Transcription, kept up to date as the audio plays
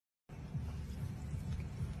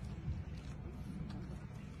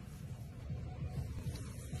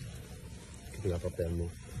tinatapyan mo.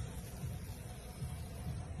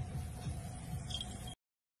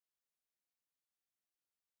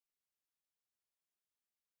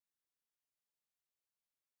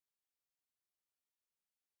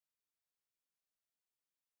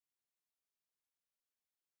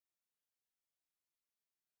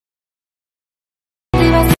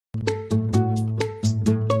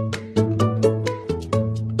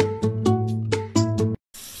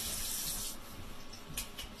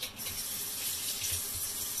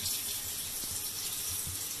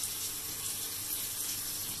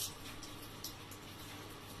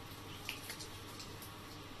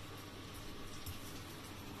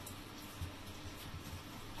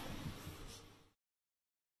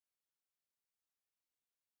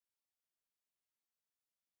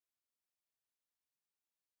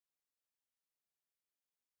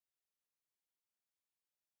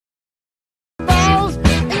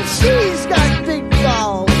 She's got big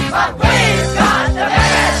balls, but we've got the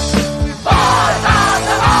biggest balls of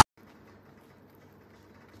them all.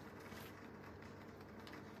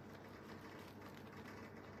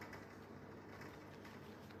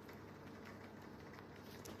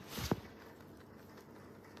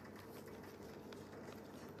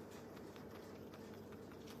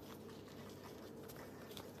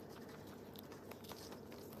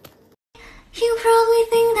 You probably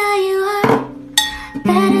think that you are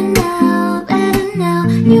better now.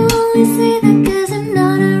 You only say that 'cause I'm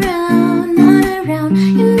not around, not around.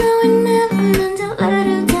 You know I never meant to let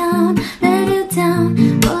you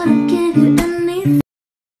down, but I'll give you anything.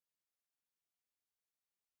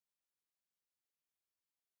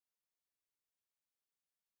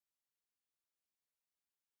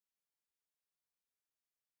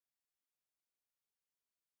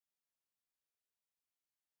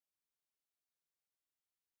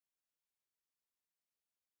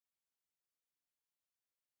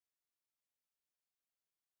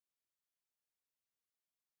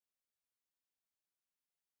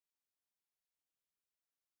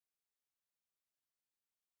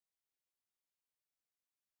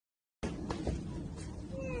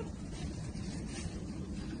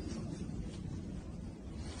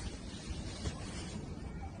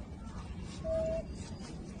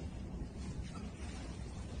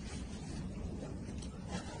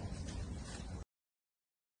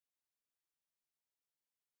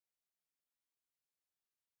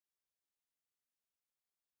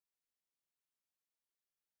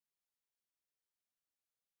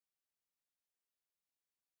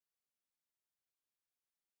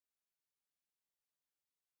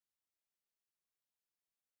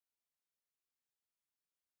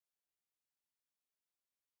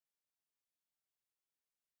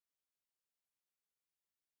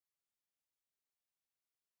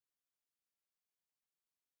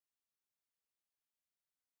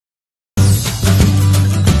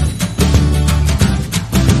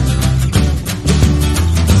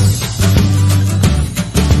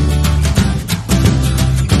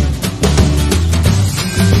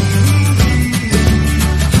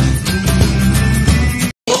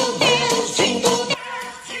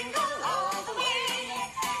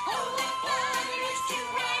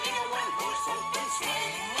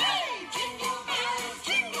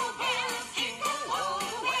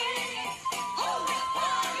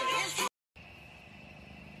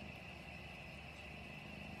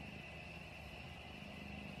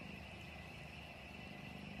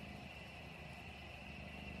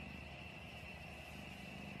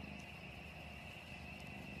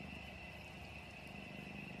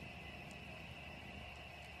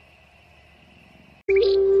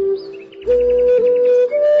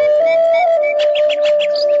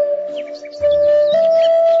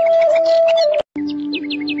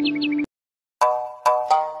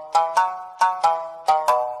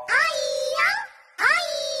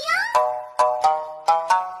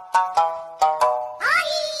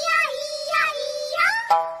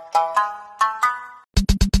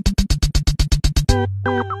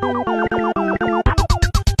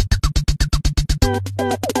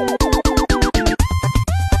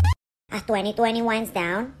 As 2020 winds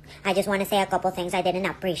down, I just want to say a couple things I didn't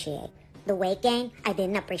appreciate. The weight gain, I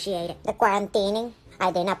didn't appreciate it. The quarantining,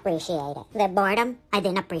 I didn't appreciate it. The boredom, I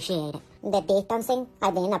didn't appreciate it. The distancing,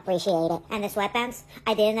 I didn't appreciate it. And the sweatpants,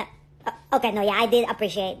 I didn't... okay, no, yeah, I did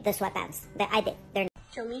appreciate the sweatpants. I did. They're...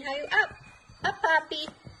 Show me how you up. Up, Poppy.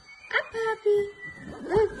 Up, Poppy.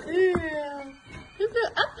 Good girl. Good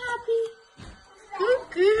girl. Up, Poppy. Good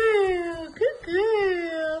girl. Good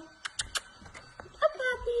girl. Up,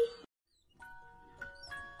 Poppy.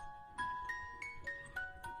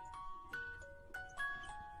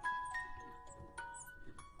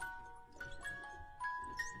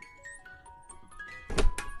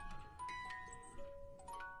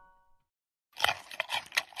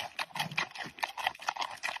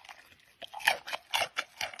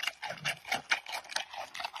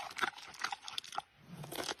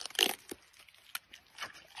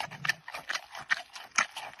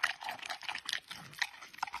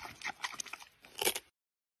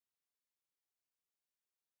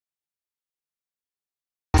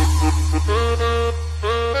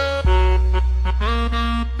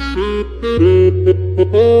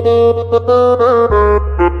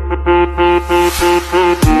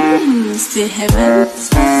 Still heaven.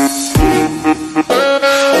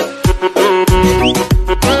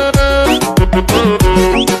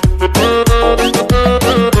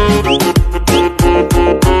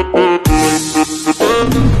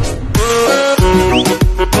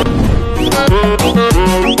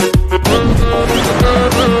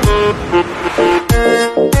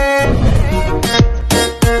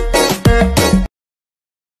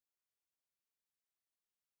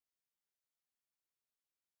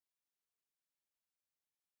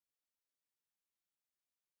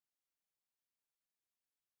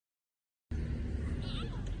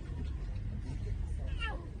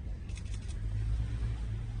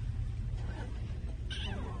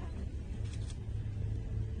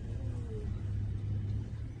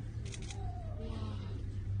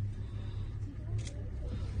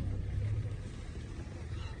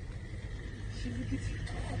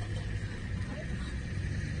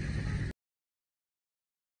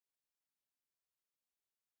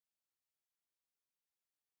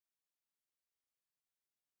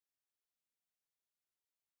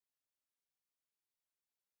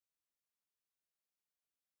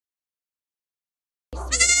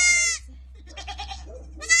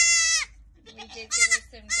 Did give her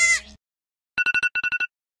some green.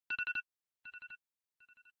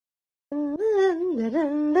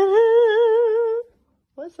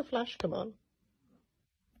 Where's the flash come on?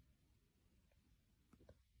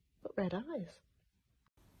 Got red eyes.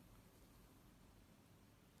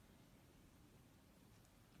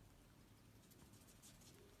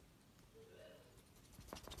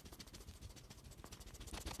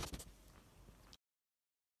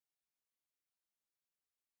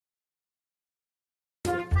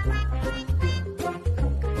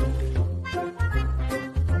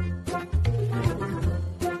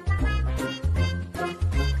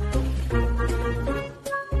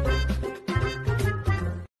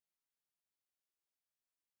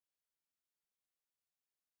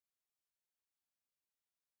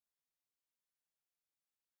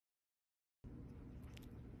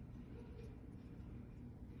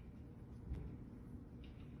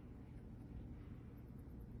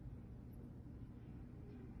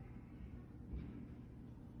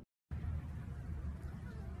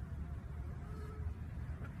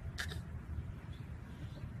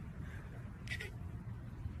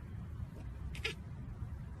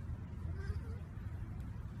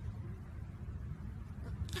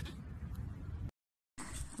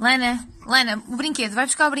 Lana, o brinquedo, vai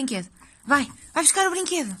buscar o brinquedo. Vai buscar o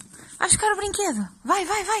brinquedo. Vai buscar o brinquedo. Vai.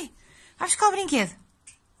 Vai buscar o brinquedo.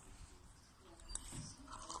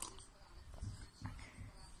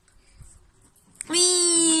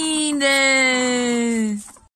 Linda!